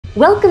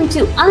Welcome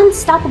to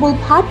Unstoppable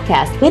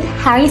Podcast with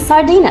Harry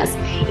Sardinas,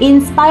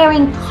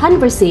 inspiring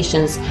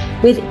conversations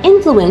with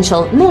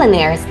influential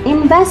millionaires,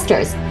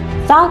 investors,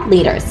 thought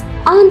leaders,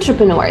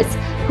 entrepreneurs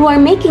who are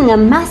making a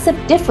massive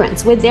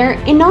difference with their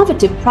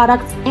innovative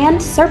products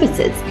and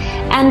services,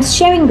 and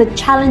sharing the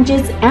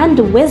challenges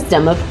and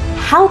wisdom of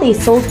how they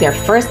sold their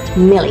first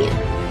million.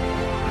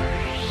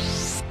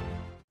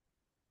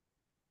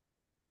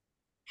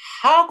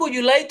 How would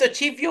you like to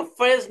achieve your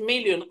first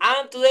million?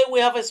 And today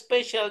we have a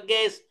special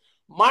guest,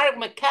 Mark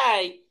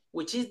Mckay,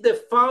 which is the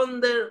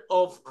founder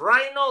of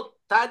Rhino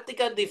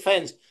Tactical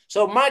Defense.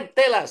 So, Mark,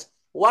 tell us,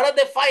 what are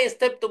the 5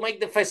 steps to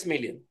make the first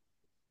million?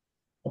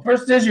 Well,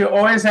 first is you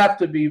always have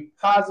to be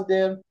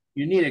positive.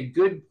 You need a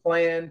good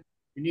plan.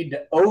 You need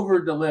to over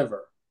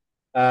deliver.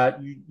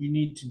 You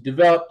need to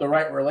develop the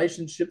right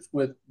relationships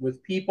with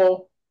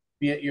people,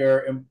 be it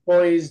your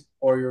employees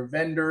or your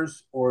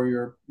vendors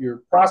or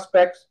your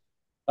prospects.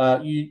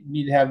 You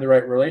need to have the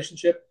right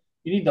relationship.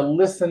 You need to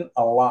listen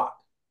a lot.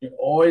 You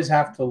always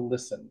have to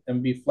listen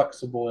and be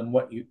flexible in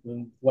what you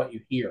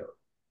hear.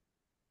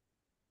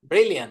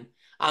 Brilliant.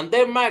 And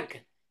then,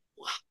 Mark,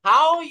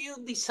 how you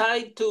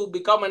decide to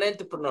become an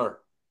entrepreneur?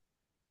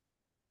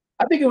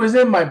 I think it was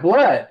in my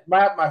blood.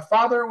 My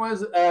father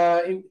was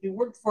he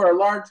worked for a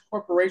large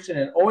corporation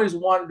and always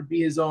wanted to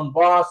be his own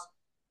boss.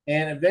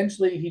 And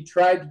eventually he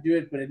tried to do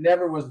it, but it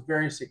never was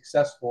very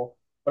successful.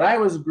 But I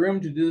was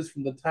groomed to do this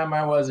from the time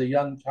I was a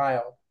young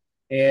child.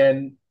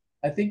 And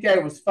I think I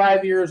was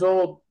 5 years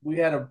old. We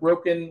had a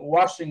broken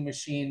washing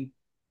machine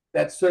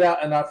that stood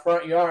out in our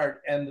front yard,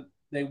 and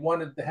they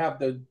wanted to have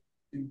the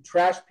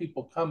trash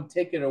people come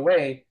take it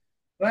away.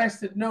 And I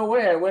said, no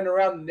way. I went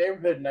around the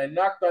neighborhood and I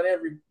knocked on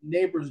every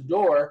neighbor's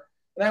door,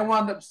 and I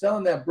wound up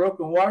selling that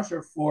broken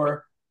washer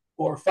for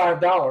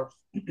 $5.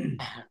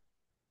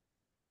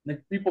 The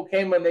people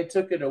came and they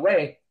took it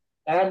away,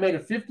 and I made a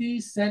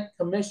 50-cent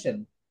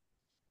commission.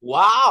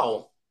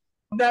 Wow.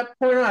 From that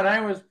point on, I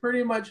was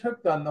pretty much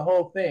hooked on the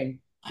whole thing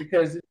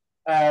because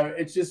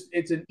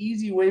it's an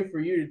easy way for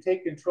you to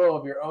take control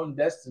of your own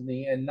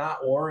destiny and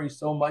not worry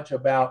so much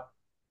about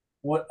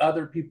what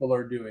other people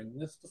are doing.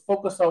 Let's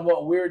focus on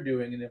what we're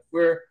doing, and if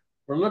we're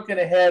looking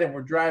ahead and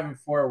we're driving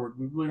forward,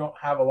 we really don't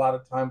have a lot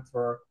of time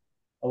for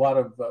a lot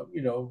of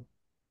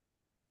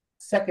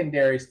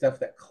secondary stuff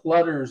that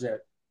clutters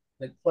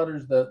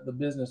the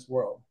business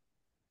world.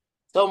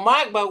 So,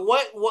 Mark, but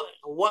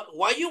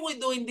why you were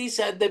doing this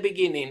at the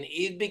beginning?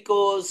 Is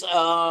because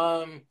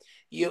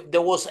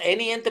there was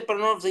any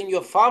entrepreneurs in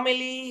your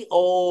family,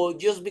 or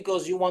just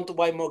because you want to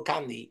buy more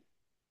candy?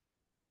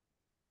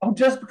 Oh,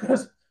 just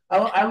because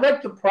I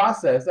like the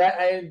process.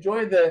 I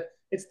enjoy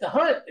it's the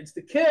hunt, it's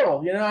the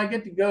kill. I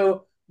get to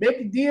go make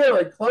a deal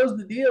and close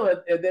the deal,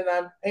 and then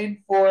I'm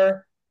paid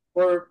for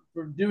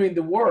doing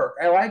the work.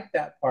 I like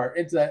that part.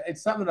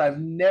 It's something that I've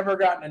never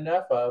gotten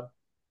enough of.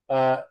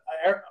 Uh,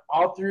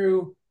 all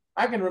through,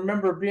 I can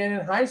remember being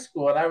in high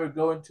school, and I would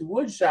go into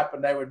wood shop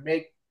and I would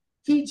make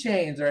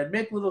keychains, or I'd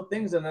make little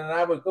things, and then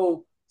I would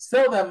go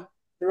sell them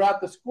throughout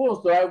the school.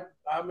 So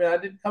I mean, I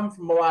didn't come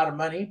from a lot of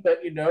money,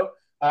 but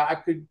I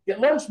could get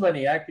lunch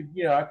money. I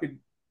could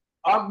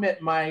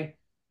augment my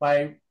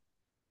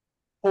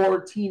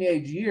poor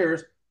teenage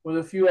years with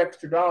a few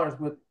extra dollars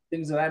with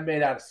things that I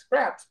made out of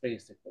scraps,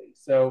 basically.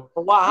 So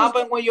What just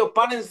happened when your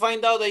parents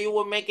find out that you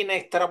were making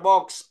extra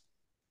bucks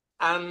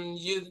and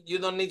you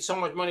don't need so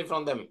much money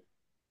from them?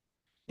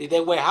 Did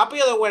they were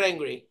happy or they were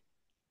angry?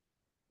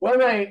 well,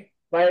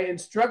 my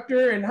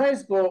instructor in high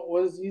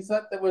school he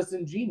thought that was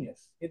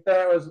ingenious. He thought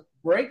it was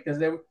great because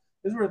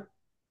these were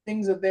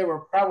things that they were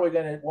probably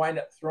going to wind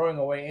up throwing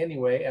away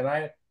anyway, and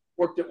I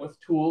worked it with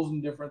tools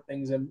and different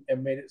things and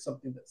made it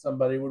something that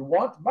somebody would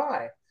want to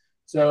buy.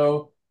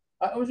 So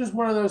it was just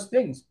one of those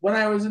things. When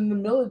I was in the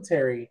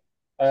military,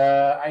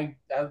 I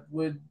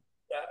would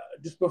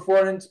just before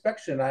an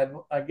inspection,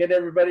 I'd get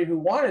everybody who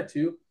wanted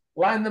to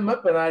line them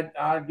up, and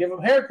I'd give them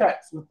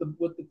haircuts with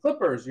the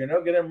clippers, get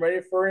them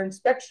ready for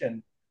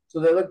inspection so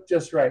they look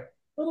just right.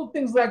 Little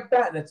things like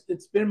that, and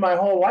it's been my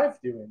whole life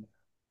doing that.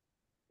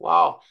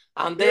 Wow.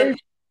 And then Very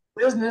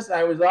business.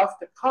 I was off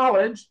to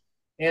college,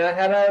 and I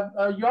had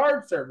a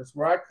yard service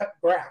where I cut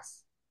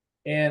grass,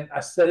 and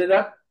I set it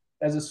up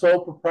as a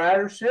sole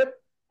proprietorship.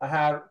 I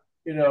had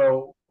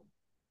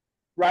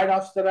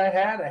write-offs that I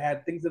had. I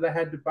had things that I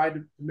had to buy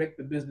to make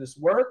the business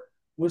work.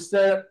 Was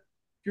set up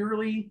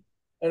purely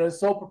in a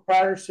sole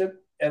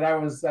proprietorship, and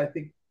I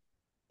think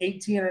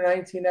 18 or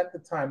 19 at the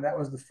time. That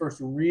was the first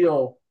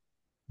real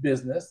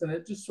business, and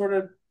it just sort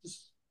of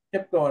just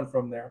kept going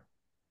from there.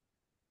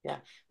 yeah.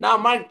 Now,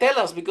 Mark, tell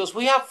us, because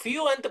we have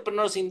few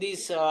entrepreneurs in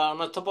this on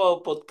the top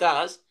of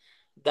podcast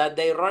that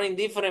they run in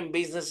different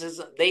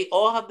businesses. They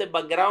all have the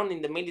background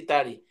in the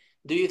military.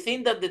 Do you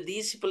think that the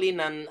discipline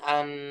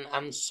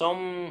and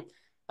some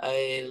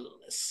uh,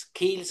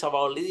 skills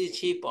about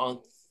leadership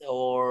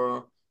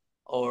or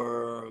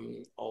or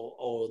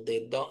or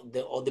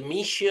the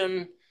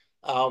mission,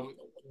 um,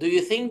 do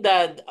you think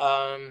that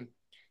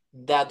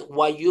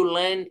what you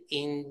learned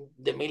in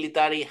the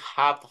military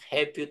have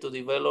helped you to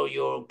develop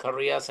your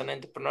career as an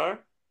entrepreneur?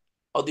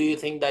 Or do you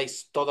think that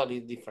is totally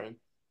different?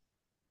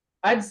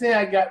 I'd say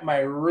I got my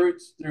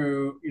roots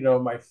through,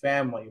 my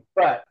family,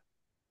 but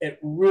it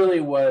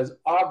really was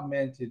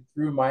augmented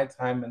through my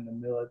time in the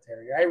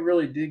military. I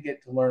really did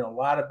get to learn a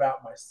lot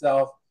about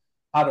myself,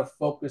 how to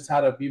focus,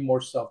 how to be more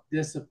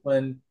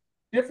self-disciplined,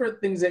 different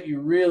things that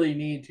you really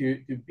need to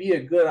be a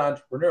good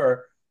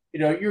entrepreneur.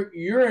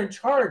 You're in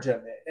charge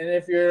of it. And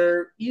if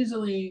you're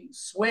easily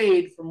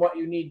swayed from what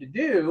you need to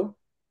do,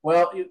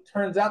 well, it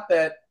turns out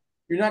that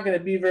you're not going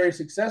to be very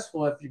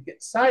successful if you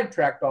get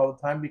sidetracked all the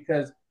time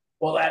because,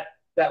 well,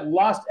 that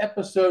lost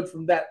episode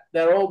from that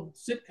old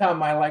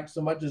sitcom I like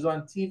so much is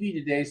on TV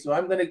today. So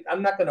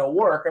I'm not gonna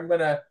work. I'm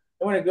gonna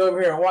go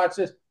over here and watch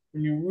this.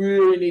 And you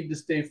really need to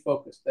stay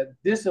focused. That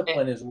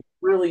discipline is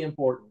really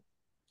important.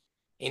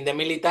 In the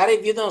military,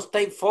 if you don't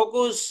stay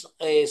focused,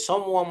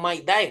 someone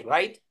might die,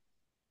 right?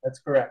 That's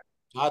correct.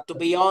 You have to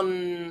be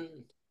on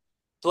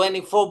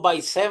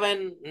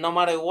 24/7, no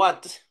matter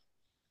what,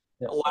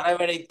 Yes,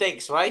 whatever it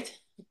takes, right?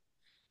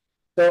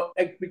 so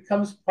it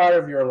becomes part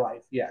of your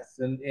life, yes,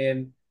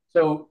 and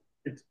so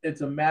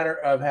it's a matter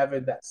of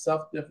having that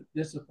self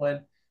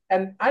discipline.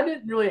 And I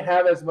didn't really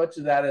have as much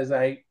of that as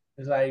I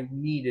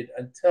needed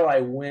until I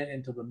went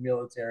into the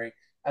military,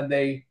 and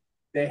they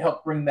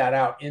helped bring that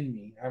out in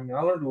me. I mean,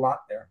 I learned a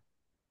lot there.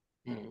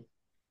 Mm.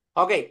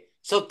 Okay,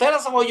 so tell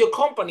us about your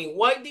company.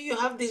 Why do you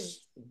have this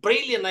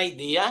brilliant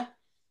idea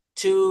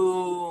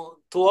to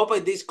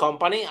open this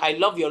company? I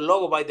love your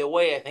logo, by the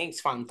way. I think it's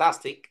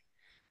fantastic.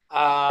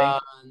 Thank Uh,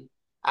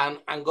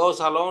 and goes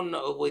along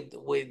with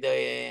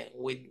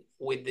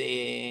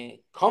the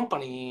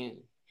company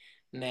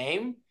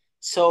name.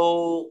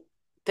 So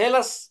tell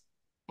us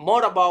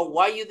more about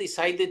why you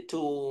decided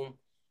to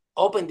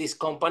open this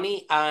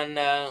company and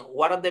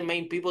what are the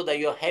main people that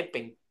you're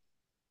helping.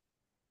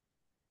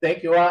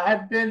 Thank you. Well,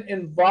 I've been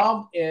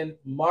involved in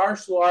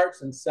martial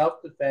arts and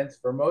self defense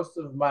for most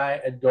of my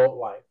adult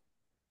life.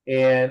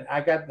 And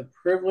I got the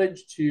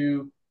privilege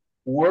to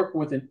work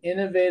with an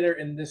innovator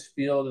in this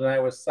field, and I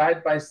was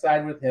side by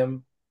side with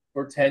him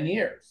for 10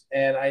 years.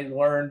 And I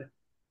learned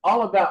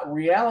all about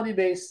reality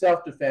based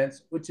self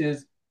defense, which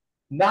is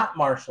not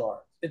martial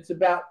arts. It's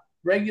about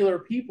regular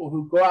people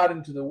who go out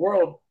into the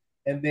world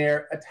and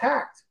they're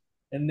attacked,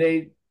 and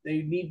they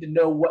need to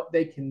know what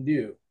they can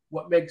do,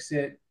 what makes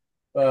it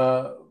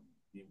uh,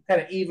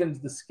 kind of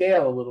evens the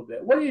scale a little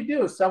bit. What do you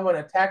do if someone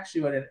attacks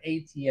you at an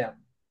ATM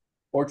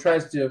or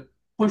tries to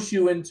push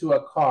you into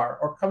a car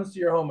or comes to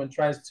your home and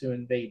tries to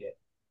invade it?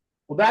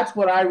 Well, that's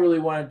what I really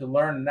wanted to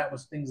learn, and that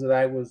was things that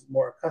I was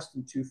more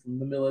accustomed to from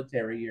the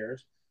military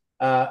years.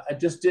 I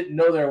just didn't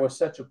know there was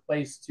such a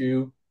place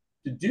to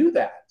do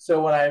that.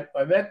 So when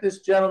I met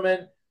this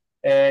gentleman,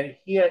 and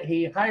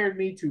he hired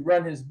me to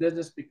run his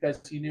business because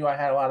he knew I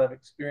had a lot of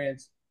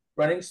experience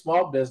running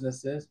small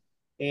businesses,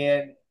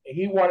 and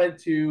he wanted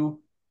to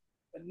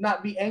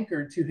not be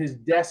anchored to his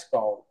desk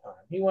all the time.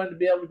 He wanted to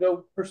be able to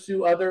go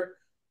pursue other,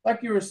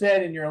 like you were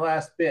saying in your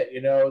last bit.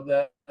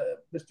 The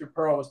Mr.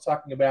 Pearl was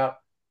talking about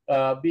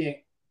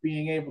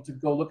being able to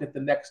go look at the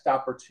next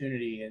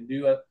opportunity and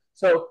do it.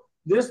 So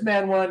this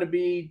man wanted to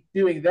be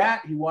doing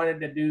that. He wanted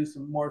to do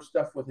some more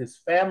stuff with his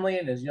family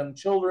and his young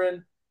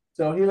children.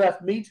 So he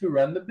left me to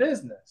run the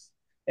business.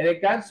 And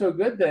it got so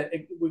good that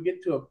it would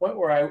get to a point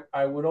where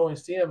I would only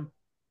see him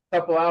a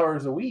couple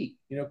hours a week,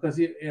 because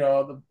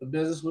the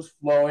business was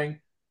flowing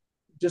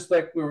just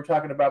like we were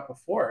talking about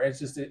before.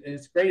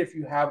 It's great if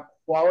you have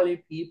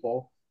quality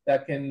people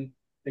that can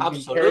carry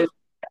Absolutely.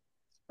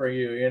 for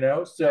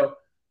you. So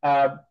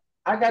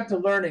I got to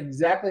learn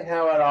exactly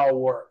how it all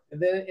worked.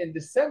 And then in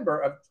December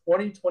of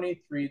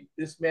 2023,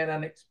 this man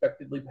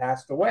unexpectedly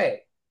passed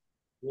away.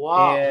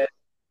 Wow. And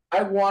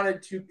I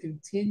wanted to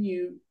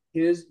continue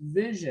his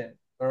vision.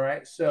 All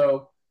right.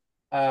 So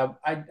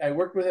I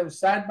worked with him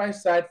side by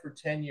side for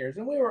 10 years,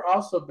 and we were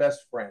also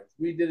best friends.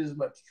 We did as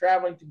much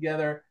traveling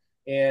together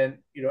and,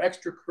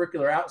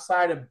 extracurricular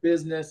outside of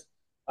business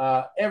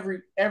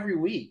every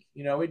week.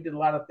 We did a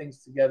lot of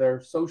things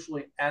together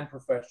socially and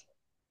professionally.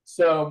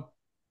 So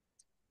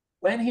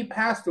when he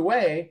passed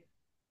away,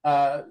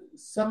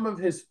 some of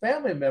his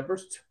family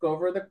members took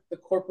over the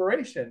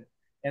corporation,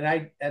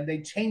 and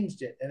they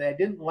changed it, and I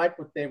didn't like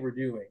what they were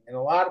doing, and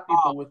a lot of Wow.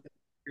 people with the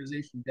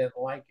organization didn't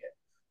like it.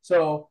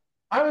 So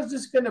I was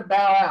just going to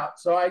bow out.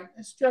 So I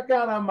struck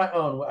out on my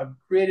own. I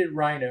created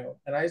Rhino,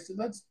 and I said,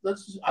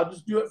 I'll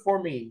just do it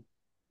for me,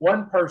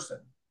 one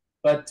person.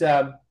 But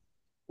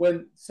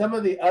when some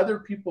of the other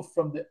people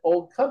from the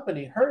old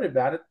company heard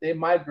about it, they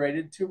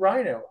migrated to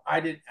Rhino. I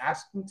didn't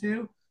ask them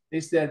to. They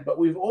said, but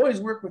we've always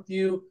worked with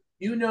you.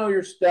 You know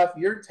your stuff.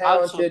 You're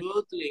talented.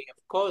 Absolutely.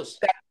 Of course.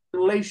 That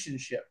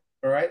relationship.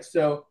 All right.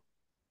 So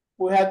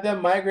we had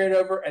them migrate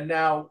over. And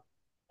now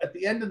at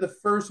the end of the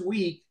first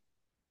week,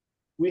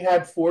 we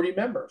had 40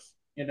 members,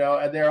 and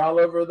they're all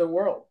over the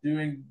world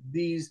doing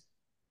these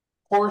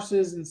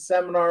courses and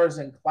seminars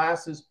and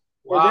classes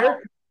for Wow.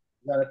 their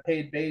on a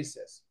paid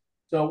basis.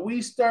 So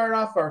we started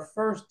off our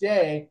first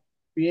day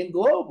being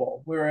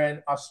global. We're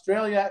in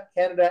Australia,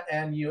 Canada,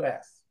 and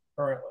US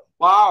currently.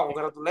 Wow.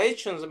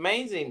 Congratulations.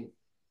 Amazing.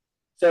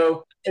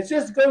 So it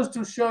just goes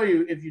to show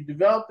you, if you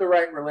develop the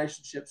right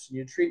relationships and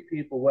you treat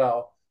people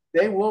well,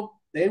 they will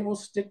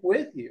stick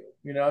with you.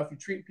 If you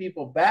treat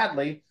people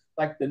badly,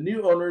 like the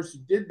new owners who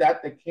did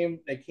that, they came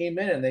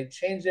in and they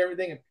changed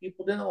everything, and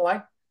people didn't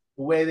like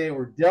the way they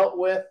were dealt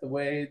with, the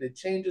way the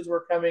changes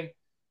were coming.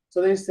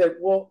 So they said,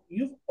 well,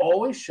 you've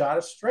always shot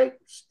us straight.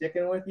 We're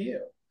sticking with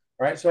you.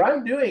 Right. So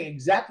I'm doing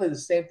exactly the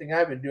same thing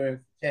I've been doing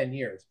for 10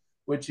 years,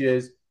 which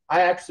is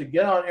I actually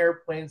get on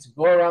airplanes,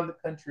 go around the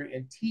country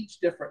and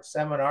teach different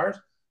seminars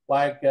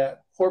like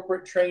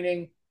corporate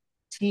training,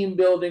 team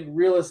building,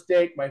 real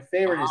estate. My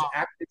favorite is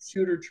active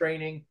shooter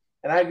training.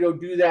 And I go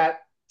do that,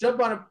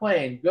 jump on a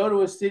plane, go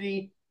to a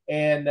city,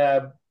 and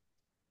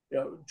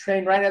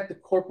train right at the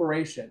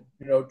corporation,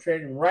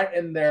 training right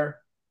in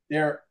their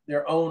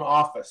own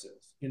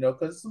offices,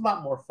 because it's a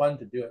lot more fun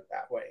to do it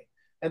that way.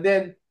 And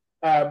then,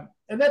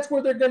 and that's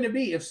where they're going to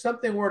be. If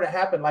something were to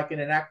happen, like in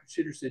an active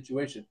shooter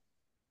situation,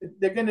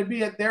 they're going to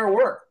be at their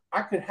work.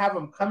 I could have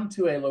them come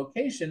to a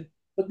location,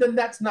 but then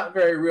that's not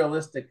very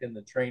realistic in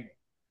the training.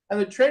 And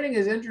the training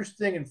is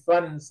interesting and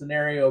fun and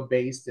scenario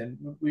based, and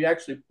we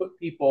actually put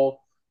people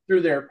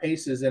through their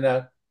paces in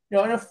a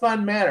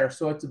fun manner,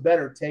 so it's a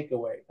better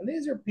takeaway. And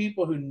these are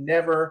people who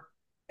never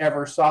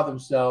ever saw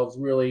themselves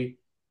really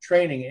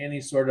training in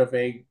any sort of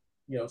a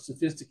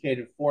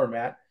sophisticated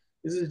format.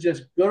 This is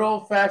just good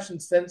old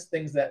fashioned sense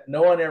things that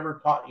no one ever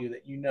taught you,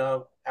 that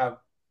have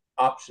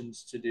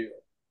options to do.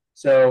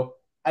 So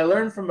I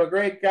learned from a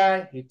great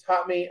guy. He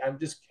taught me. I'm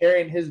just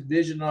carrying his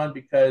vision on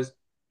because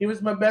he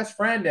was my best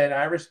friend and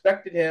I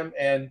respected him,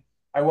 and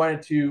I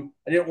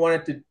didn't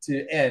want it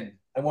to end.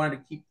 I wanted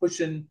to keep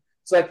pushing.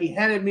 It's like he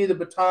handed me the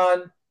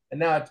baton, and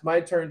now it's my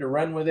turn to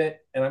run with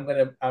it, and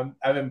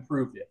I've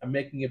improved it. I'm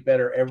making it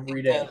better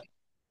every day.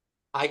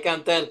 I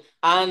can tell.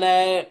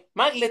 And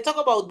Mike, let's talk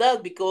about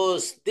that,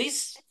 because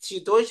this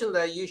situation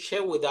that you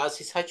share with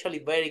us is actually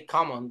very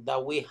common,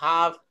 that we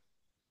have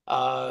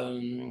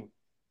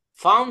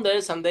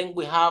founders, and then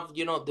we have,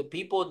 the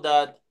people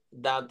that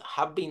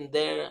have been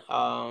there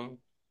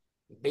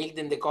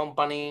building the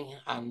company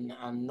and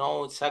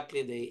know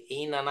exactly the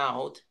in and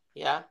out.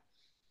 Yeah.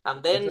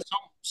 And then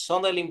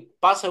suddenly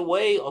pass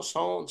away, or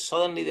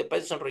suddenly the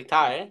person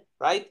retire,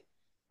 right?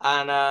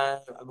 And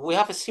we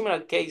have a similar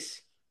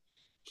case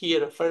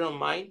here, a friend of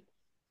mine,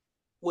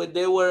 where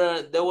they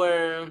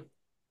were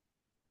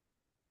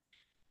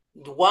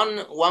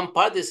one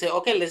party say,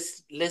 okay,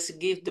 let's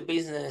give the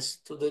business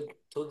to the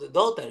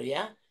daughter,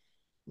 yeah.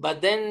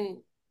 But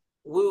then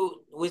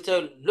we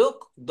said,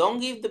 look, don't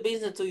give the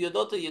business to your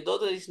daughter. Your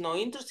daughter is not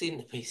interested in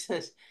the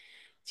business.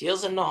 She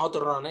doesn't know how to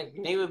run it,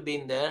 never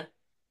been there.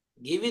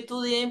 Give it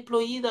to the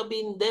employee that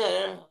been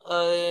there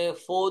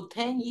for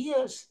 10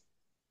 years,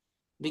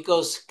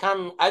 because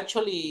can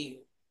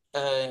actually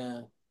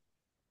run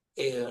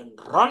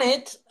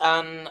it,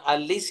 and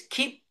at least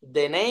keep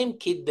the name,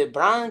 keep the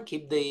brand,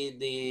 keep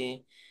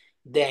the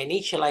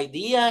initial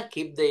idea,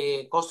 keep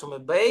the customer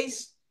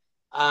base,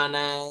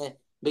 and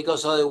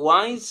because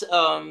otherwise,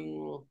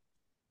 um,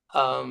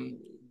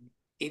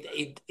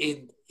 it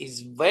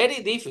is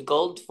very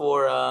difficult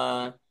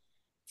for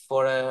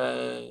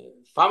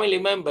family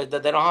members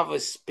that they don't have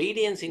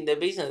experience in the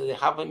business, they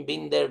haven't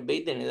been there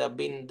building it, have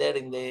been there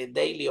in the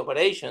daily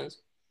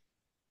operations.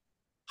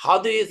 How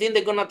do you think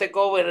they're gonna take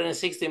over an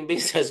existing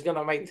business,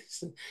 gonna make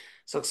this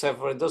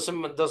successful? It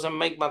doesn't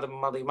make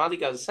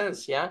mathematical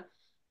sense, yeah.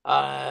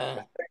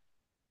 But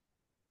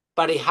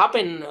it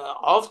happen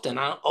often,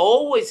 and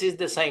always is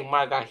the same.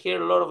 Mark, I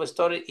hear a lot of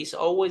stories. It's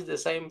always the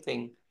same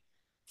thing.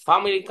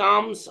 Family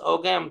comes,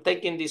 okay, I'm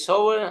taking this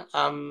over.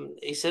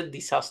 It's a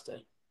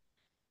disaster,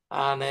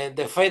 and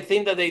the first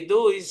thing that they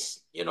do is,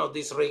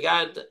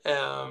 disregard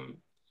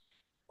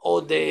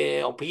all the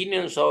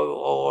opinions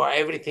or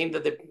everything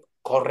that the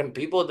current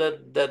people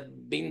that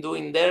been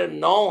doing there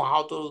know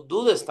how to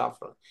do the stuff.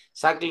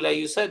 Exactly like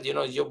you said,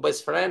 your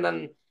best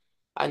friend,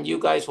 and you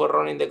guys were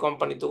running the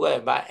company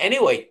together. But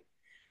anyway,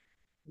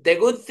 the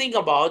good thing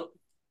about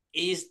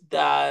is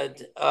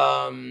that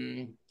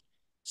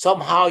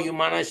somehow you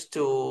managed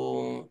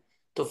to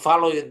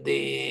follow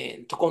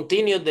to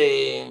continue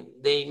the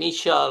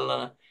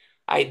initial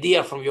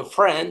idea from your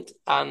friend,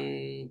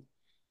 and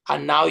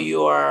now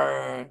you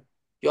are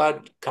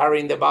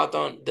carrying the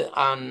baton,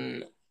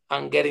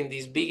 and getting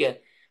this bigger.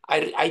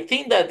 I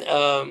think that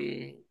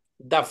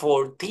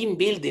for team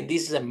building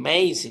this is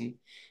amazing,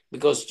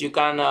 because you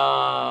can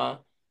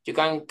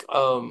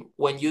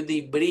when you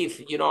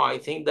debrief, I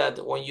think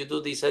that when you do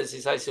this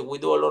exercise, we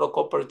do a lot of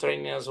corporate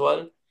training as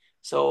well.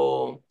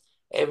 So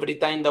every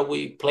time that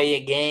we play a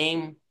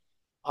game,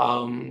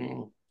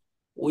 um,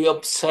 we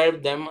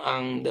observe them,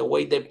 and the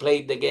way they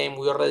play the game,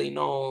 we already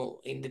know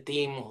in the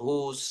team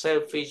who's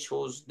selfish,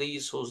 who's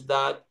this, who's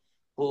that,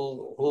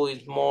 who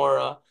is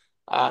more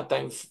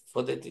time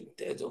for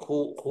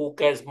who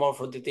cares more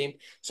for the team.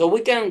 So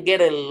we can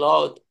get a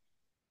lot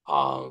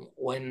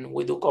when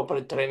we do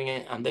corporate training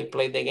and they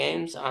play the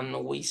games,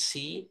 and we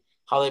see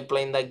how they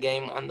play in that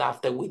game, and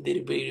after we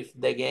debrief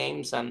the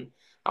games, and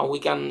we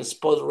can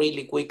spot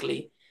really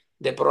quickly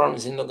the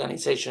problems in the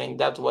organization in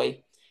that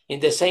way. in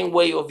the same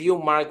way of you,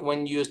 Mark,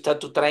 when you start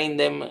to train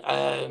them,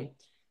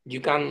 you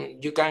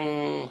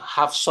can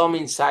have some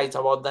insights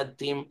about that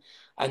team,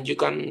 and you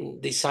can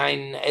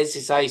design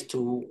exercise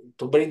to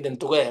bring them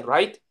together,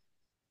 right?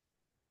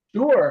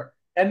 Sure.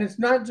 And it's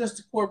not just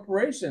to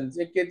corporations,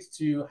 it gets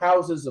to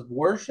houses of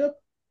worship,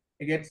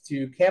 it gets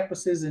to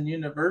campuses and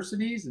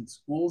universities and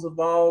schools of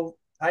all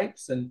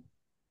types and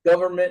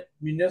government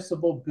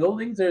municipal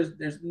buildings.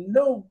 There's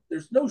no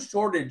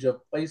shortage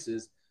of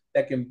places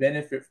that can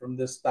benefit from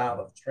this style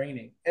of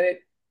training. And it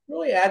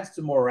really adds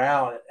to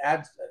morale. It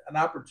adds an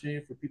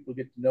opportunity for people to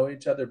get to know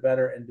each other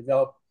better and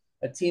develop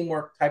a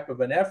teamwork type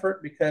of an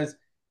effort, because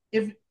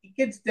if it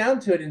gets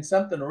down to it and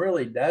something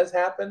really does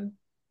happen,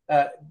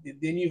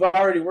 then you've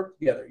already worked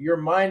together. Your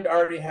mind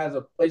already has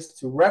a place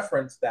to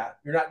reference that.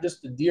 You're not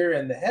just a deer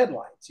in the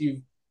headlights.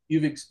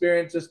 You've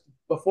experienced this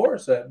before,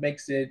 so it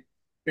makes it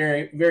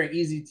very very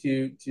easy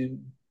to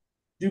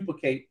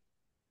duplicate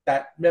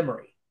that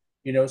memory.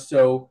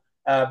 So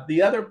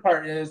the other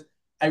part is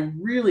I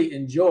really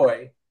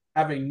enjoy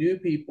having new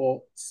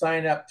people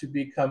sign up to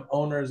become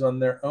owners on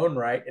their own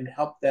right and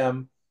help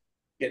them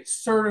get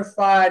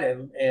certified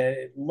and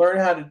learn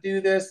how to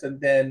do this, and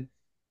then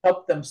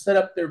help them set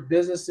up their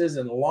businesses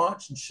and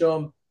launch and show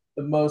them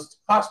the most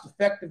cost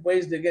effective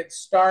ways to get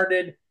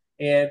started,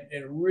 and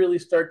really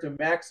start to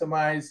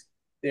maximize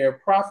their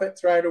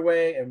profits right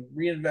away and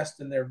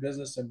reinvest in their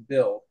business and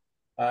build.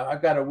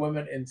 I've got a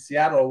woman in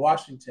Seattle,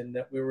 Washington,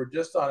 that we were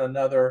just on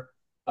another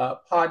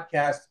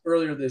podcast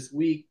earlier this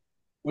week.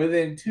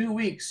 Within 2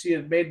 weeks, she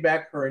had made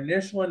back her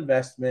initial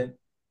investment.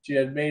 She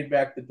had made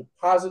back the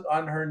deposit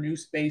on her new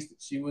space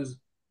that she was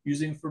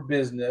using for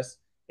business.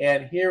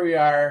 And here we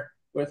are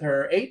with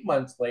her 8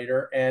 months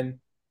later, and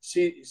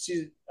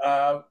she's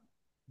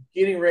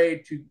getting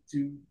ready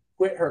to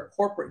quit her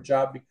corporate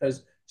job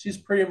because she's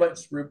pretty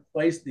much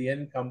replaced the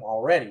income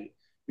already,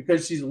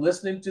 because she's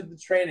listening to the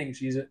training,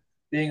 she's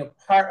being a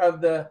part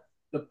of the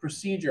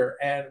procedure,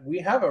 and we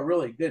have a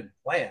really good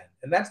plan,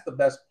 and that's the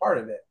best part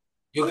of it.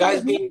 You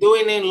guys been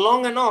doing it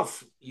long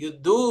enough. You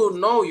do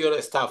know your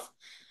stuff.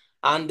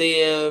 And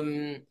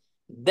then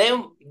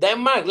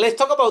Mark, let's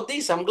talk about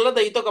this. I'm glad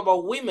that you talk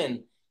about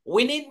women.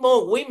 We need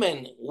more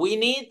women. We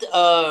need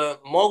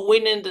more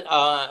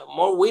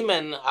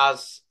women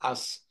as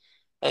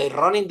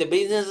running the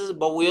businesses,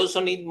 but we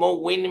also need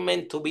more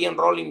women to be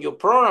enrolled in your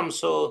program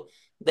so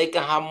they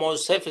can have more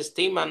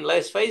self-esteem. And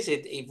let's face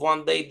it, if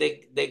one day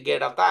they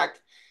get attacked,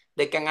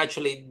 they can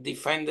actually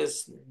defend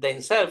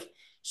themselves.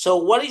 So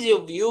what is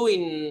your view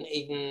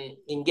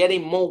in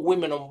getting more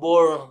women on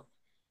board,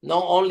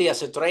 not only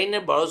as a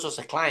trainer, but also as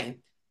a client?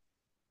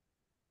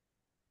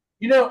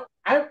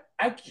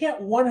 I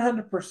can't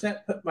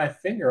 100% put my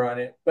finger on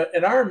it, but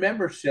in our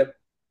membership,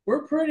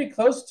 we're pretty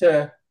close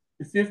to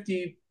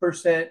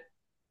 50%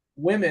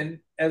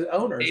 women as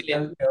owners.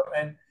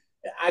 And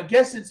I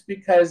guess it's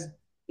because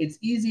it's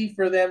easy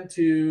for them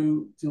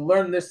to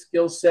learn this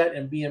skill set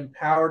and be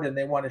empowered, and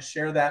they want to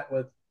share that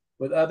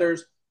with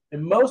others.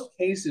 In most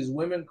cases,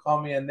 women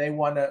call me and they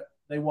want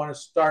to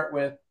start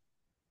with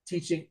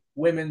teaching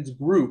women's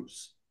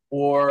groups,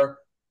 or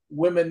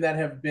women that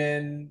have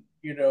been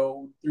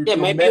through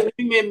maybe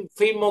women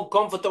feel more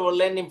comfortable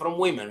learning from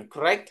women,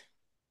 correct?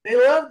 They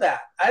love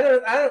that. I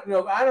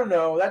don't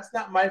know. That's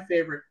not my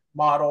favorite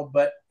model,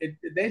 but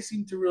they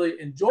seem to really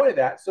enjoy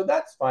that, so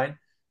that's fine.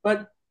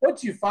 But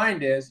what you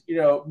find is,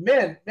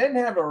 men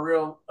have a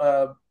real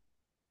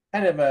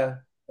kind of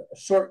a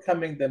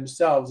shortcoming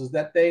themselves, is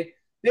that they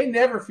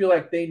never feel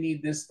like they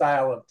need this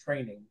style of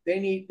training.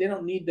 They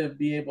don't need to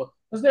be able,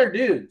 because they're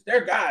dudes,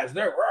 they're guys,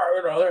 they're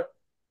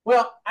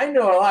well, I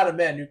know a lot of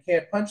men who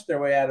can't punch their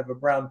way out of a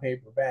brown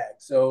paper bag.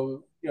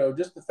 So,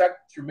 just the fact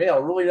that you're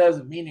male really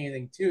doesn't mean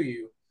anything to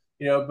you,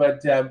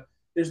 but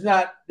there's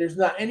not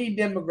any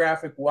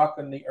demographic walk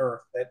on the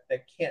earth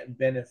that can't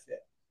benefit.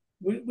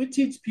 We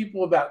teach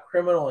people about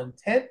criminal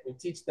intent. We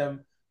teach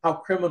them how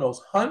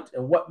criminals hunt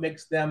and what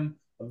makes them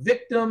a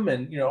victim,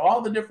 and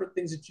all the different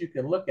things that you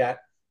can look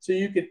at so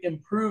you can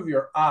improve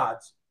your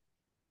odds.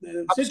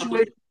 The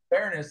situation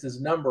awareness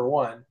is number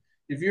one.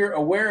 If you're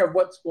aware of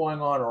what's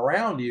going on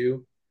around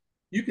you,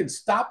 you can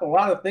stop a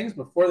lot of things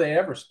before they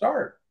ever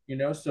start,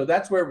 so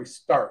that's where we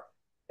start.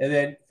 And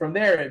then from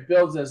there, it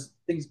builds as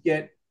things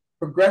get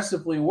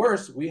progressively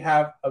worse. We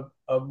have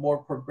a more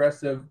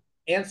progressive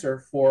answer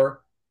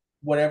for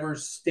whatever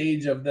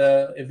stage of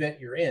the event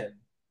you're in.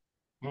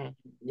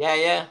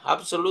 Yeah,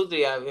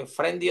 absolutely. A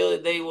friend the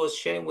other day was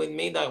sharing with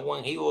me that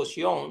when he was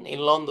young in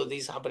London,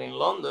 this happened in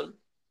London,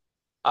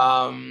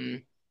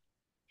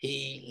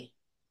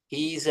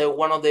 he's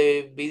one of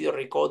the video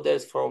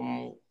recorders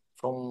for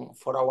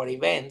our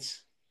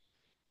events,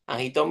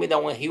 and he told me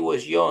that when he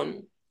was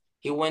young,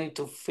 he went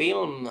to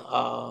film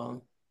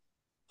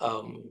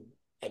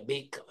a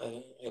big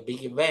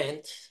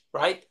event,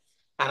 right?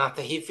 And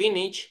after he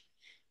finished,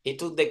 he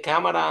took the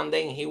camera and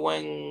then he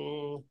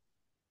went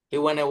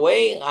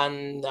away,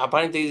 and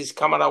apparently these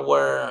cameras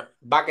were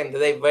back in the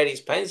day very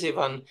expensive,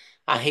 and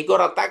he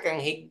got attacked,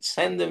 and he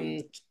sent them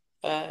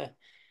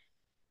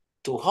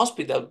to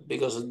hospital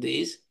because of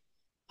this.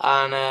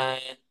 And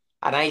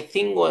I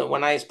think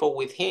when I spoke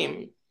with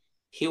him,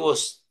 he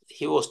was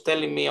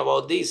telling me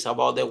about this,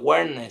 about the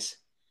awareness.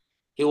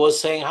 He was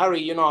saying,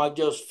 Harry, I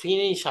just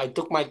finished. I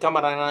took my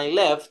camera and I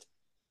left.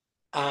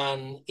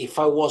 And if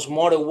I was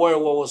more aware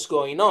what was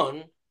going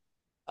on,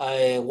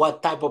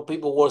 what type of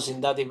people was in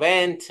that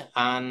event,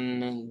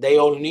 and they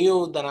all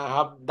knew that I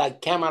have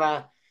that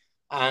camera,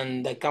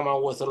 and the camera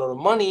was a lot of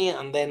money,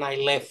 and then I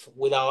left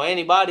without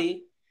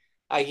anybody.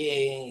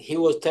 He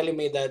was telling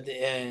me that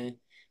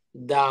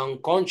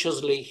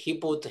unconsciously he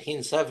put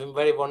himself in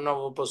very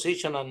vulnerable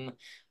position, and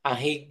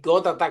he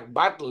got attacked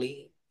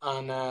badly,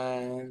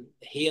 and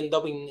he ended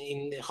up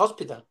in the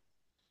hospital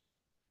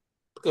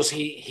because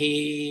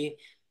he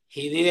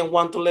didn't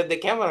want to let the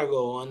camera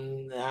go,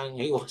 and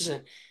he was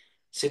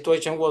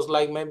situation was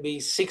like maybe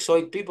 6 or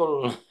 8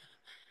 people. Right.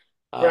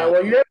 Uh,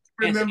 Well, you have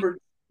to yes, remember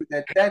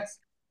that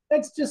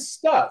that's just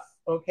stuff.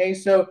 Okay.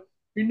 So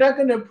you're not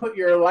going to put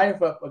your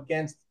life up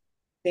against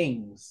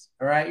things.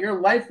 All right.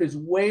 Your life is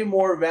way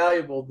more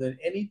valuable than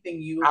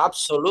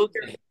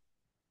absolutely,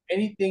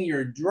 anything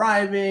you're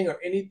driving or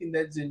anything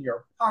that's in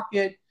your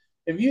pocket.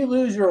 If you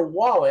lose your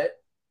wallet,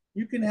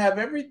 you can have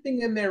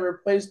everything in there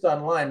replaced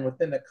online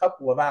within a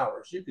couple of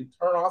hours. You can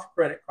turn off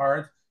credit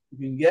cards.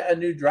 You can get a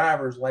new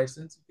driver's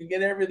license. You can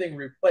get everything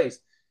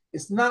replaced.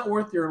 It's not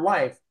worth your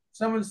life.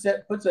 Someone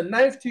puts a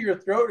knife to your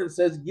throat and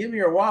says, "Give me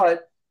your wallet."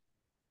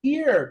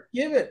 Here,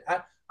 give it.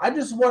 I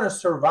just want to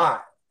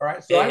survive. All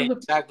right. So I'm looking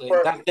exactly.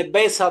 for. That's the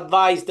best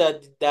advice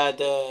that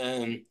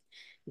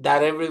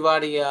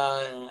everybody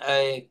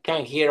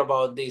can hear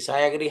about this. I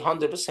agree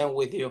 100%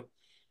 with you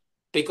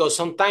because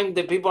sometimes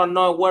the people are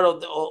not aware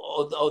of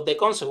the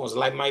consequences.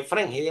 Like my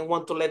friend, he didn't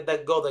want to let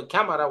that go the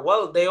camera.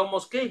 Well, they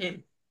almost killed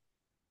him.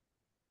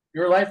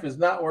 Your life is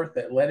not worth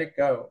it. Let it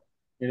go.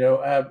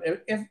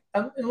 If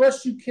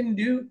unless you can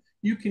do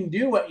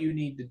what you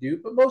need to do.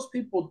 But most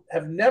people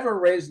have never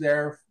raised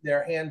their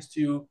hands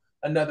to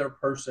another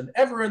person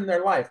ever in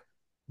their life.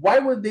 Why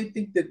would they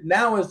think that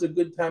now is a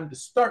good time to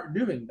start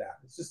doing that?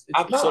 It's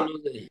not.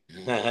 Absolutely.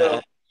 So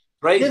give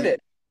Crazy. it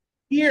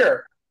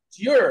here. It's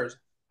yours.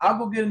 I'll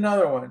go get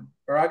another one,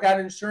 or I got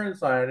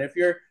insurance on it. If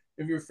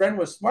your friend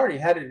was smart, he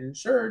had it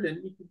insured,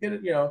 and you could get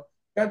it.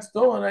 Got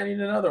stolen. I need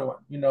another one.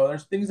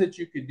 There's things that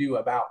you could do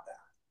about that.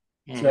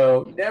 Hmm.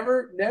 So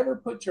never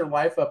put your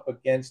life up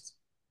against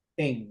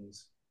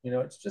things.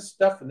 It's just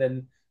stuff, and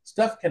then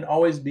stuff can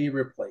always be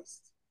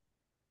replaced.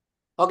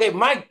 Okay,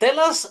 Mike, tell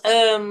us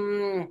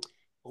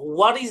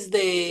what is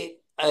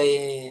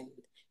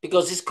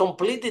because it's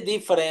completely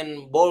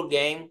different ball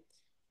game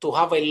to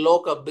have a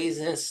local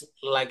business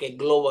like a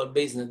global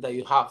business that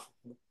you have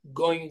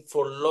going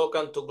for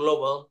local to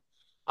global.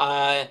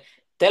 Uh,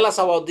 Tell us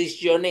about this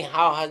journey,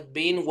 how has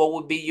been,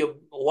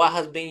 what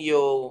has been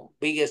your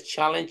biggest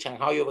challenge and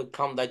how you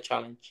overcome that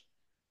challenge.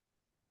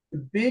 The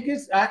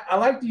biggest, I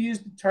like to use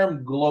the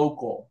term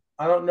global.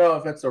 I don't know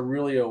if that's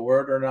really a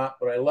word or not,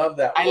 but I love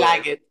that I word.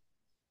 like it.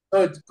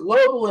 So it's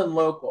global and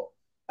local.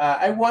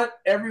 I want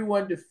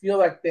everyone to feel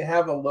like they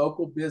have a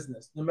local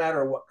business, no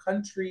matter what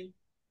country.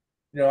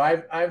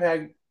 I've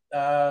had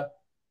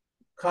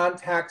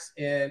contacts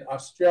in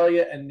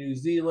Australia and New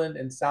Zealand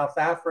and South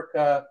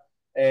Africa,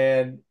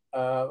 and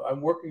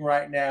I'm working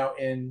right now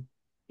in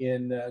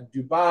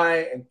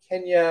Dubai and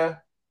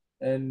Kenya,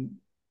 and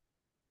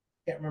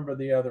I can't remember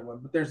the other one,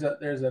 but there's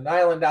an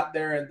island out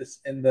there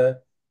in the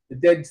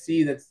Dead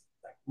Sea that's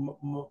like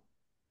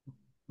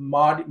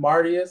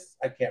Mardius.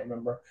 I can't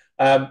remember.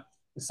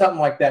 Something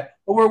like that.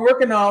 But we're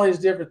working on all these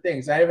different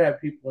things. I've had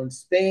people in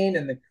Spain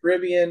and the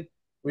Caribbean.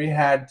 We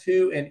had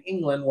two in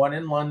England, one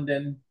in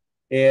London.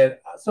 And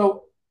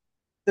so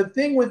the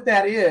thing with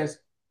that is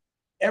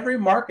every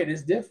market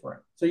is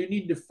different. So you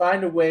need to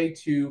find a way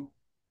to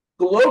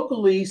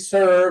locally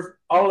serve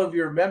all of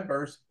your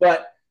members,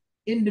 but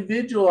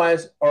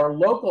individualize or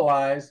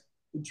localize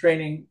the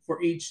training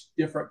for each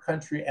different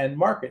country and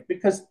market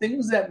because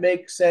things that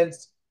make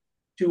sense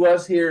to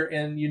us here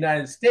in the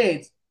United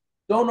States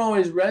don't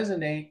always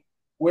resonate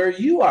where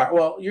you are.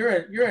 Well, you're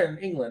in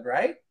England,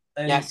 right?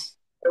 And Yes.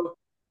 so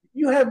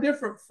you have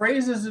different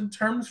phrases and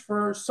terms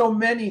for so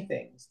many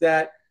things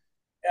that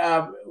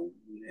uh,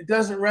 it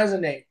doesn't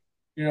resonate,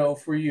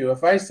 for you.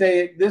 If I say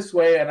it this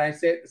way and I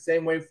say it the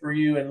same way for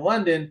you in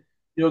London,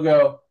 you'll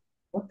go,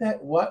 what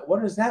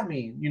does that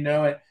mean?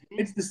 And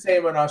it's the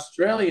same in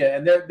Australia,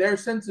 and their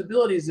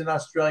sensibilities in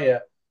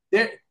Australia,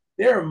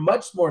 they're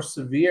much more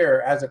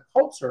severe as a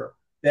culture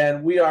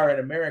than we are in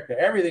America.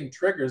 Everything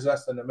triggers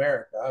us in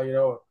America.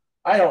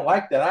 I don't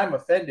like that. I'm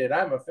offended.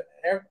 I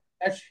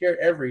hear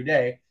every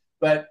day.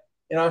 But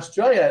in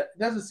Australia, it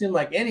doesn't seem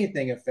like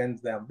anything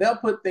offends them. They'll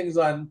put things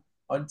on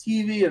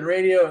TV and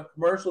radio and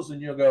commercials,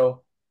 and you'll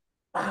go,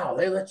 wow,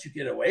 they let you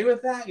get away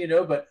with that,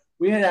 But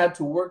we had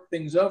to work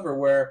things over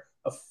where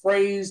a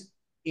phrase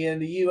in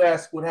the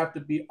US would have to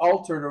be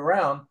altered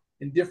around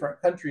in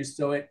different countries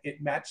so it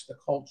matched the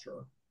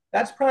culture.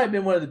 That's probably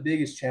been one of the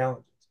biggest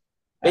challenges.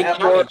 Big Or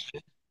challenge.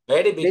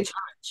 Very big maybe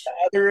challenge. the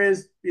other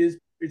is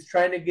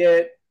trying to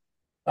get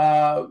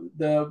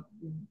the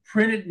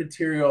printed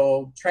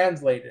material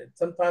translated.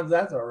 Sometimes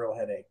that's a real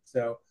headache.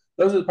 So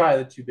those are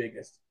probably the two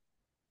biggest.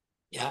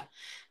 Yeah.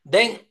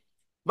 Then,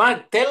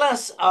 Mark, tell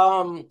us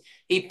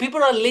if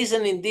people are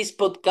listening this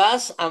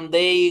podcast and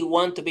they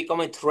want to become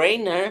a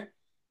trainer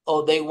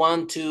or they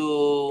want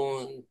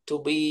to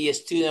be a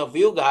student of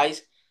you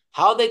guys,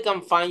 how they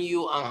can find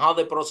you and how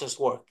the process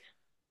work.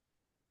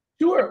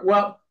 Sure.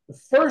 Well, the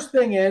first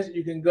thing is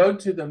you can go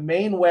to the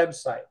main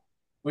website,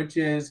 which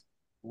is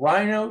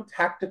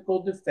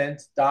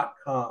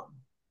rhinotacticaldefense.com. All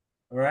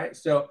right.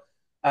 So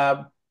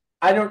I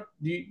don't,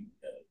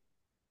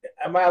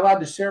 am I allowed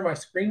to share my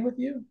screen with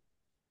you?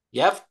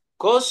 Yeah, of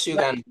course you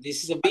can.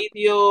 This is a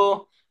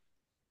video.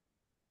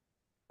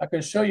 I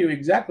can show you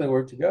exactly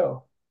where to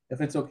go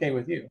if it's okay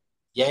with you.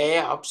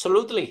 Yeah,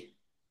 absolutely.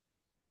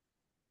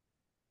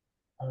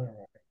 All right.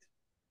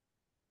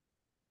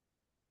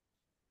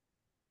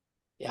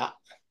 Yeah.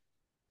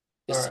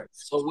 All right.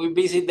 So we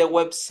visit the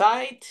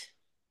website.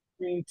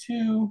 Screen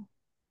two.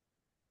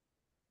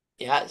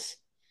 Yes.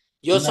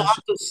 You also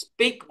have to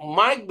speak,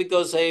 Mark,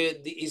 because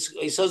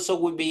it's also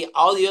will be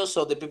audio,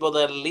 so the people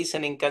that are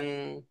listening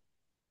can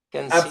see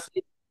Absolutely.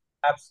 it.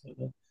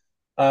 Absolutely.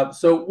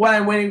 So what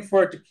I'm waiting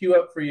for it to queue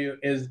up for you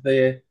is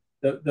the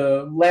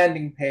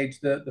landing page,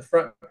 the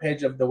front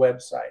page of the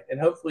website,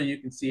 and hopefully you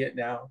can see it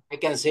now. I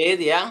can see it,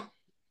 yeah.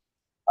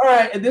 All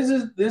right, and this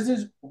is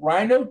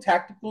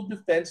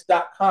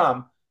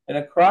rhinotacticaldefense.com, and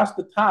across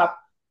the top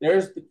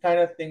there's the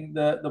kind of thing,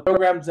 the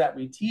programs that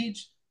we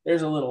teach.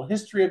 There's a little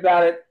history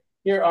about it.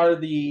 Here are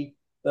the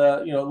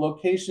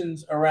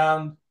locations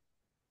around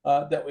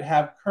that we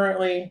have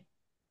currently.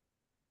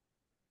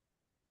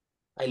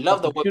 I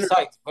love the Computer.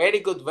 website. Very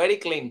good, very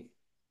clean.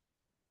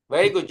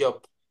 Very good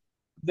job.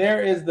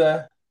 There is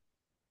the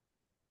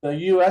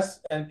U.S.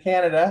 and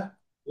Canada.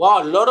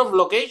 Wow, a lot of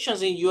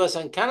locations in US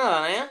and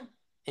Canada, yeah?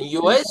 In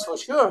US for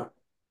sure.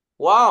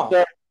 Wow.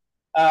 So,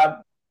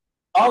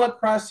 all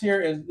across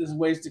here is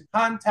ways to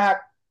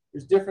contact.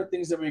 There's different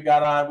things that we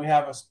got on. We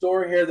have a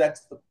store here we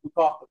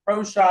call it the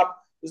Pro Shop.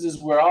 This is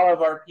where all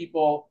of our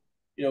people,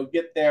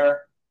 get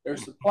their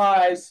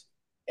supplies,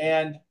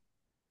 and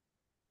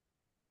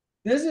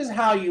this is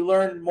how you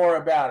learn more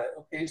about it.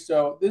 Okay,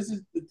 so this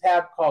is the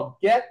tab called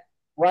Get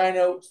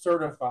Rhino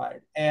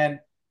Certified, and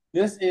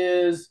this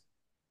is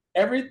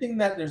everything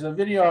that there's a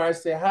video. I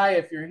say, hi,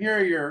 if you're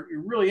here, you're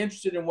really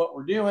interested in what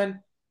we're doing.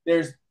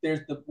 There's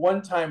the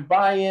one-time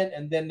buy-in,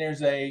 and then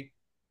there's a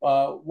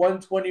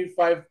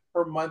 $125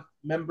 per month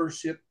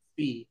membership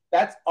fee.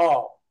 That's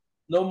all,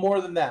 no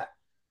more than that.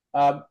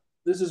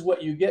 This is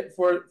what you get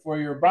for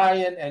your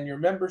buy-in and your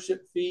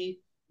membership fee.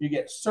 You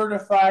get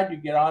certified. You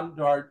get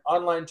onto our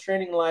online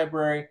training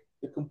library,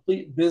 the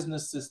complete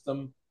business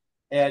system,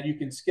 and you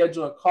can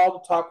schedule a call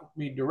to talk with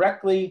me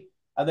directly.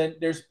 And then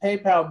there's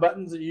PayPal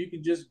buttons that you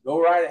can just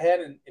go right ahead,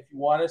 and if you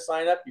want to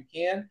sign up, you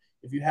can.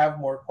 If you have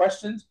more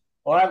questions,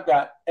 well, I've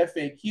got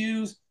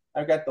FAQs,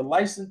 I've got the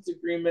license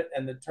agreement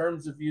and the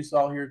terms of use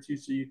all here too,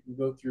 so you can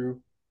go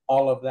through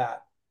all of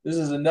that. This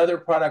is another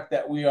product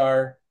that we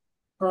are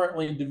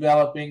currently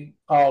developing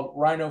called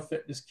Rhino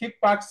Fitness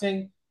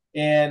Kickboxing,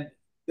 and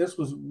this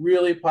was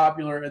really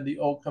popular in the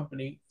old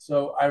company,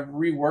 so I've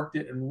reworked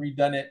it and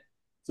redone it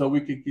so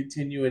we could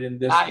continue it in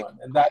this one.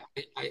 And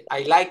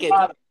I like it.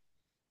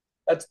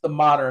 That's the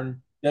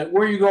modern.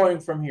 Where are you going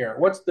from here?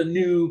 What's the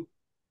new?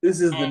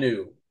 This is the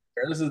new.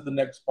 This is the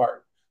next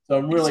part. So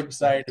I'm really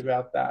excited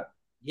about that.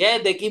 Yeah,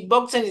 the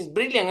kickboxing is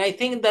brilliant. I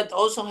think that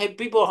also help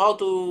people how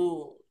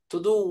to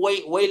do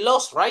weight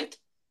loss, right?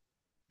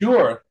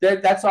 Sure,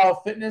 that's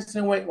all fitness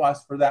and weight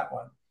loss for that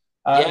one.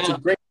 Yeah. It's a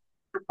great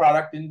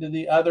product into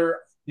the other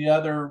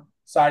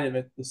side of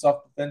it, the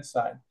self-defense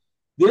side.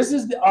 This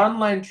is the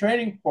online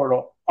training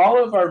portal.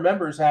 All of our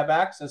members have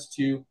access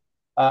to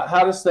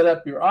how to set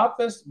up your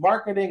office,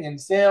 marketing, and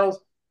sales.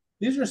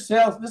 These are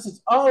sales. This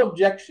is all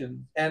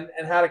objections and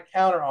how to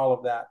counter all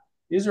of that.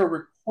 These are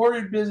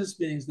recorded business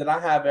meetings that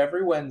I have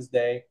every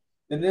Wednesday.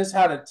 Then this is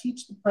how to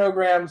teach the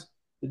programs,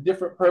 the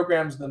different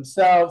programs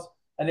themselves.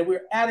 And then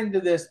we're adding to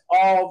this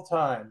all the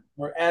time.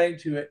 We're adding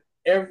to it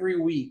every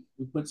week.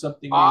 We put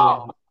something new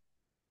in.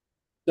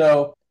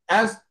 So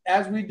as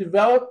we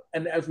develop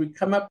and as we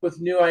come up with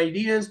new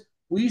ideas,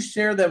 we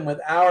share them with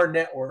our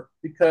network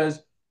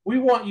because we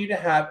want you to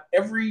have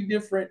every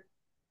different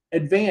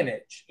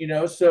advantage,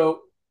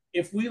 So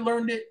if we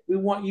learned it, we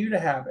want you to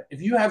have it.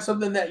 If you have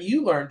something that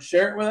you learned,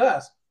 share it with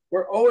us.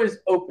 We're always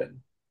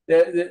open.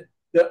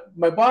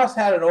 My boss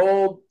had an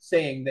old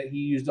saying that he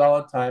used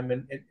all the time,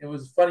 and it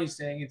was a funny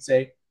saying. He'd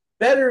say,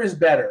 better is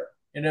better,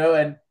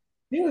 and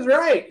he was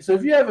right. So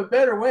if you have a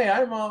better way,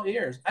 I'm all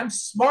ears. I'm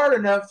smart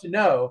enough to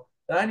know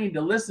that I need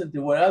to listen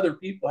to what other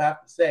people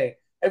have to say.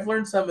 I've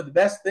learned some of the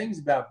best things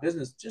about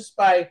business just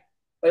by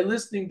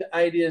listening to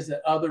ideas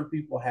that other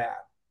people have.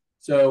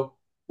 So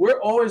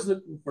we're always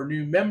looking for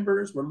new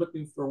members. We're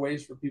looking for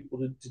ways for people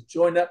to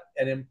join up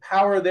and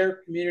empower their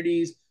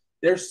communities,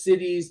 their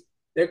cities,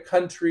 their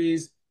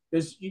countries.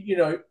 Because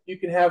you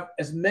can have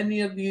as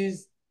many of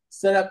these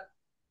set up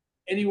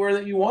anywhere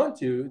that you want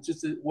to. It's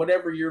just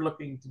whatever you're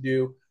looking to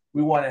do.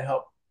 We want to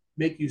help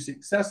make you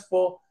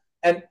successful.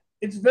 And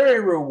it's very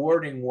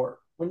rewarding work.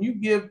 When you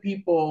give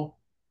people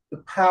the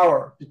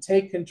power to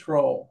take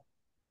control,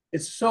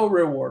 it's so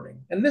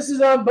rewarding. And this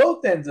is on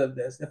both ends of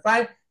this. If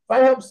I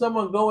help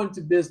someone go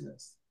into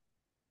business,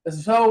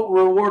 it's so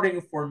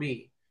rewarding for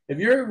me. If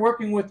you're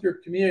working with your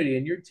community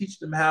and you're teaching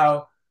them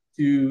how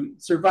to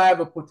survive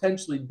a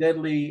potentially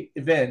deadly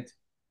event,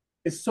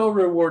 it's so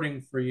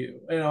rewarding for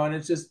you. And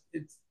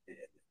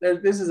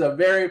this is a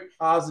very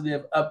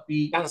positive,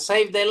 upbeat. Can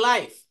save their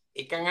life.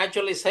 It can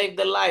actually save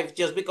their life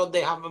just because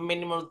they have a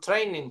minimal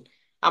training.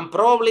 And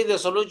probably the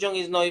solution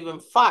is not even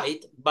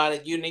fight,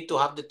 but you need to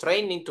have the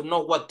training to know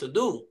what to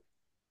do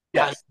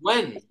and Yes,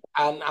 when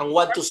and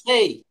what to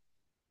say.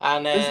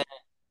 And this is a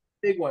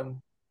big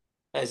one.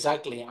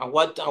 exactly. And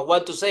what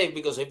to say,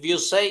 because if you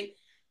say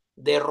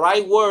the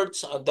right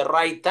words at the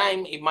right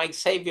time, it might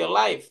save your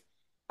life.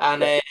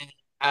 And Yes.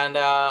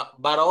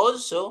 but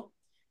also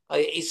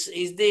it's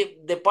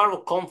the part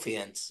of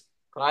confidence,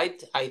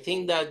 right? I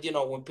think that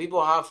when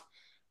people have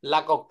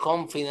lack of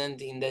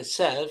confidence in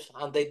themselves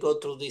and they go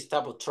through this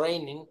type of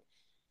training,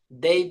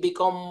 they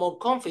become more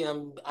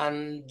confident.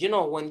 And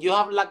when you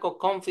have lack of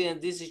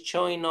confidence, this is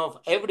showing off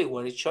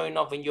everywhere. It's showing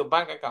off in your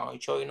bank account,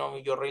 it's showing off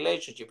in your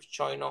relationship, it's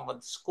showing off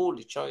at school,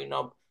 it's showing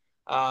up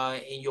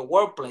in your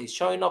workplace,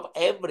 showing up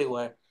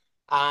everywhere.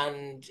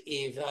 And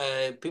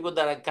if people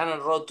that are kind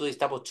of road to this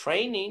type of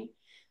training,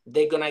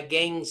 they're gonna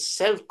gain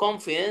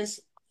self-confidence.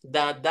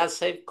 That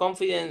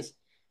self-confidence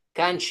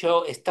can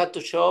start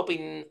to show up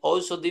in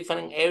also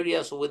different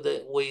areas with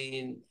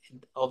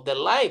of the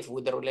life,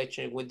 with the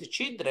relationship with the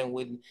children,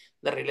 with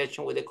the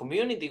relation with the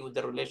community, with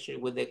the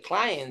relationship with the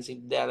clients, if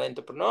they are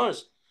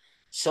entrepreneurs.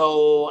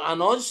 So,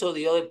 and also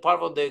the other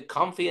part of the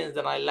confidence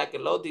that I like a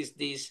lot is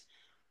this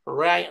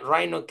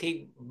Rhino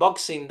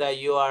Kickboxing that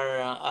you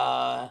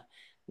are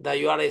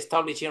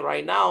establishing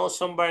right now.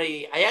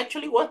 I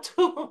actually want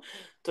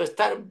to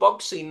start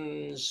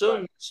boxing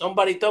soon.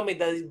 Somebody told me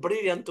that it's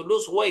brilliant to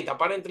lose weight.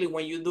 Apparently,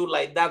 when you do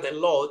like that a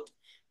lot,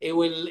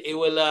 your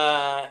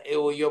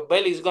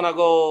belly is gonna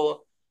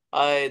go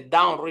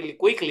down really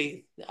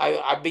quickly.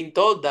 I've been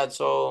told that,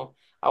 so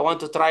I want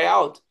to try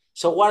out.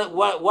 So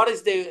what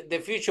is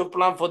the future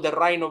plan for the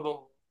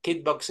Rhino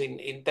kickboxing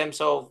in terms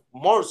of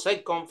more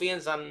self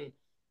confidence and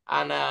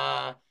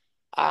uh,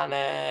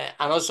 and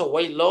also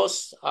weight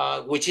loss,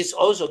 which is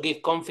also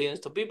give confidence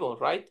to people,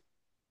 right?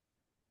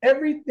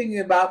 Everything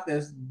about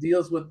this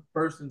deals with the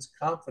person's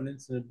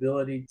confidence and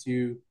ability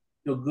to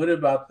feel good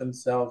about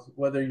themselves,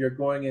 whether you're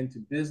going into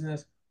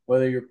business,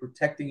 whether you're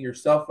protecting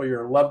yourself or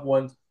your loved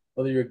ones,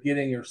 whether you're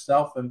getting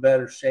yourself in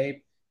better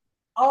shape,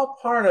 all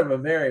part of a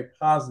very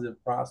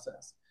positive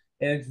process.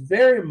 And it's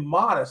very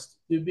modest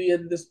to be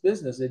in this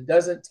business. It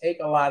doesn't take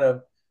a lot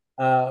of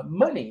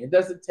money.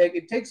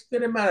 It takes a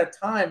good amount of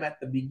time at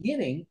the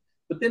beginning,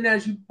 but then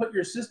as you put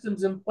your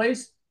systems in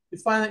place, you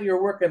find that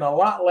you're working a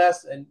lot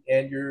less and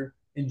you're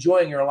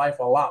enjoying your life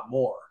a lot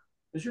more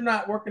because you're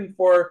not working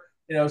for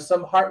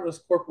some heartless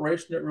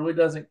corporation that really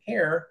doesn't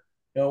care.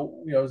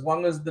 As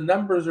long as the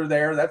numbers are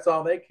there, that's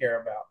all they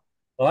care about.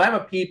 Well, I'm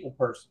a people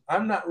person.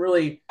 I'm not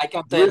really I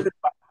can tell. driven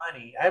by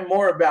money. I'm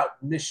more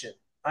about mission.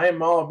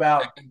 I'm all I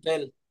about can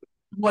tell.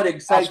 what That's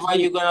excites why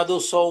me. you're gonna do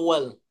so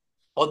well.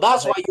 Or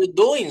that's why you're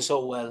doing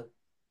so well.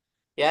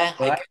 Yeah,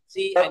 When I I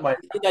start my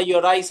can see that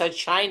your eyes are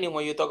shining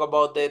when you talk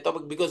about the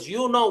topic because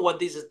you know what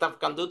this stuff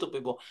can do to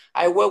people.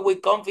 I work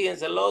with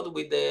confidence a lot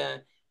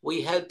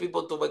we help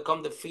people to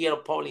overcome the fear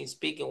of public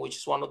speaking, which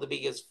is one of the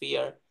biggest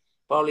fear,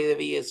 probably the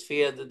biggest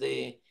fear that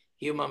the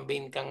human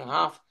being can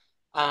have.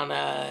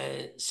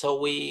 And so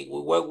we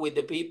work with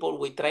the people,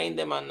 we train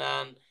them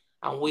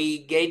and we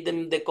gave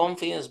them the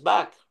confidence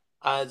back.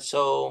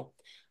 So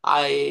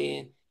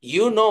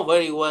you know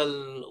very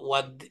well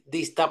what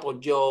this type of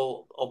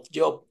job,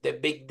 the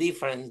big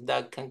difference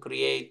that can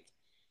create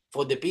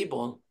for the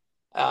people.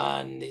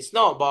 And it's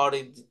not about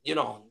it,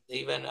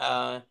 even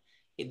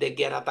if they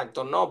get attacked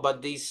or not,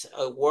 but this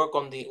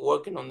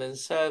working on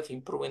themselves,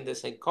 improving their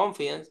self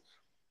confidence,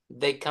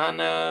 they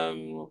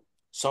can.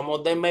 Some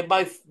of them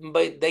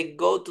but they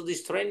go to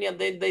this training and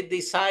then they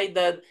decide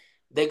that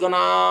they're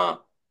gonna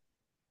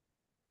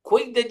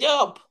quit the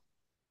job,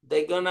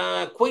 they're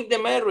gonna quit the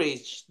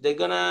marriage. They're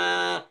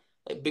gonna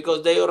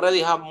because they already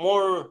have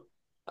more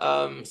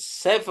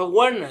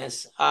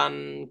self-awareness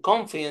and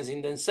confidence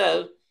in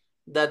themselves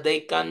that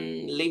they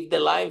can live the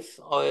life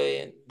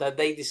that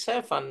they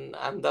deserve, and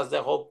that's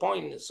the whole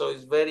point. So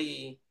it's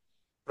very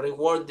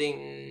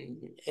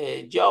rewarding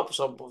job.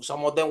 So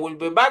some of them will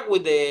be back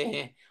with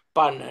the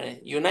partner,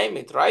 you name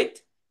it, right?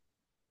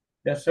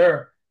 Yes,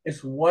 sir.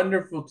 It's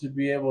wonderful to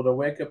be able to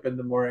wake up in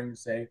the morning and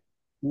say,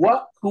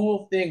 what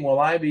cool thing will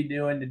I be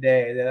doing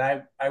today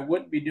that I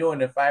wouldn't be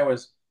doing if I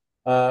was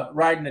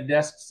riding a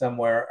desk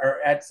somewhere or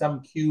at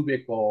some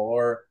cubicle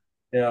or,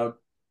 you know,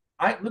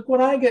 I look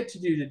what I get to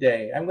do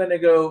today. I'm going to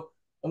go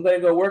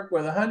work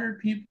with 100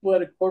 people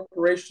at a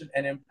corporation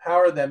and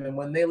empower them. And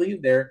when they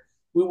leave there,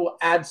 we will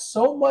add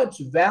so much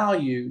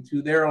value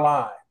to their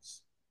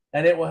lives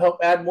and it will help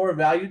add more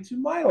value to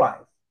my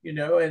life,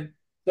 and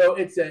So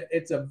it's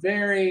a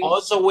very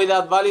Also with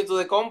that value to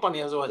the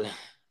company as well.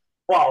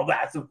 well.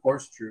 That's of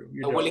course true.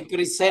 It will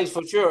increase sales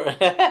for sure.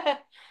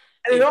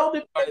 And it all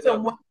depends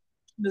on what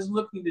is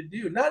looking to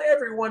do. Not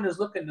everyone is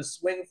looking to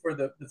swing for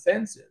the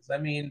fences. I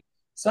mean,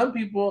 some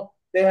people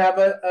they have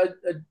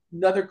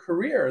another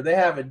career. They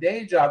have a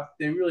day job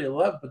they really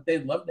love, but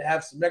they'd love to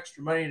have some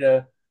extra money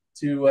to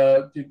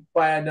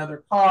buy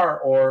another car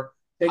or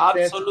take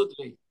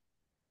Absolutely.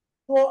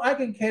 Well, I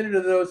can cater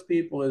to those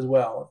people as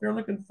well. If you're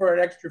looking for an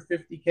extra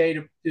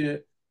 50K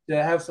to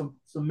have some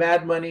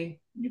mad money,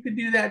 you can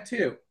do that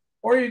too.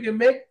 Or you can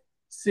make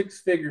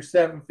 6 figures,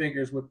 7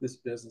 figures with this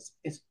business.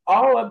 It's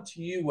all up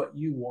to you what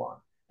you want.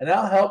 And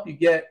I'll help you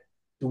get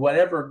to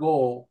whatever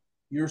goal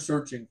you're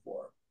searching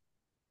for.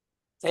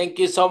 Thank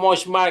you so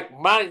much, Mark.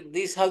 Mark,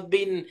 this has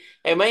been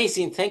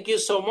amazing. Thank you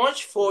so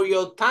much for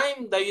your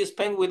time that you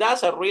spent with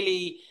us. I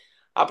really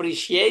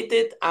appreciate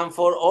it. And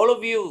for all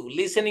of you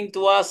listening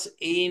to us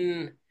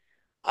in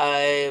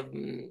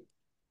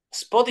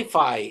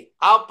Spotify,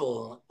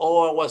 Apple,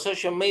 or our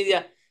social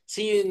media,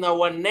 see you in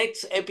our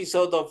next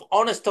episode of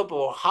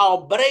Unstoppable,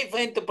 how brave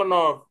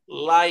entrepreneurs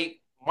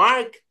like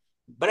Mark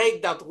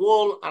break that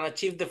wall and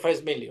achieve the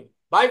first million.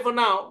 Bye for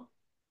now.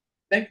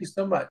 Thank you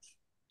so much.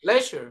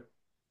 Pleasure.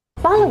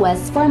 Follow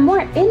us for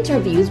more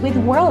interviews with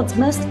world's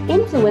most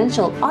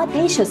influential,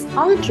 audacious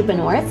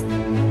entrepreneurs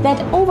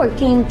that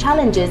overcame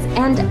challenges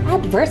and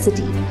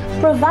adversity,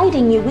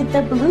 providing you with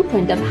the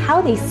blueprint of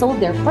how they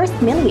sold their first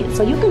million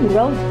so you can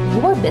grow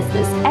your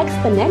business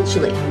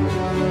exponentially.